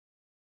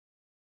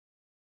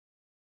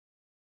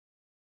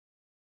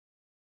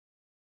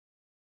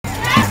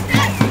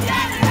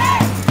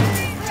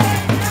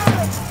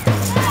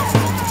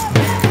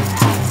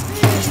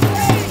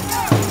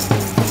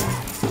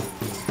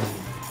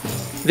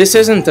This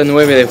isn't the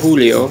 9 de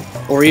Julio,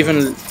 or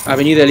even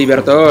Avenida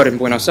Libertador in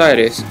Buenos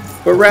Aires,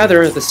 but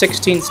rather the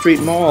 16th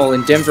Street Mall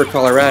in Denver,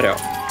 Colorado.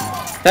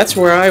 That's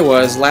where I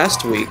was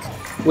last week,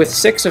 with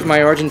 6 of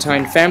my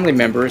Argentine family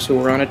members who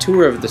were on a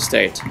tour of the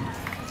state.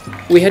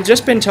 We had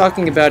just been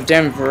talking about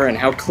Denver and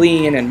how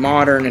clean and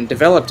modern and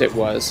developed it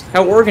was,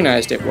 how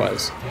organized it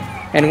was,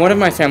 and one of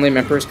my family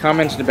members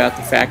commented about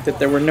the fact that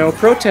there were no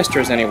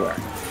protesters anywhere.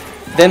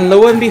 Then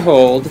lo and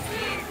behold,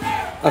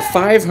 a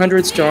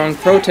 500-strong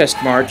protest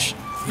march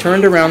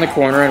turned around the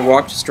corner and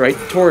walked straight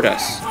toward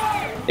us.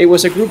 It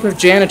was a group of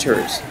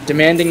janitors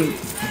demanding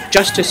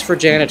justice for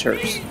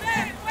janitors.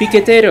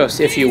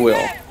 Piqueteros, if you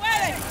will.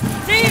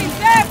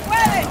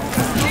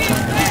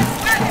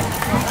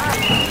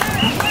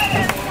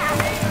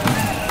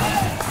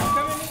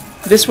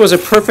 This was a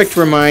perfect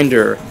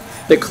reminder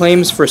that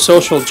claims for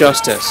social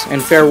justice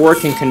and fair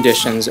working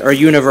conditions are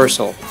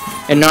universal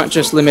and not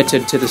just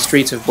limited to the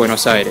streets of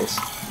Buenos Aires.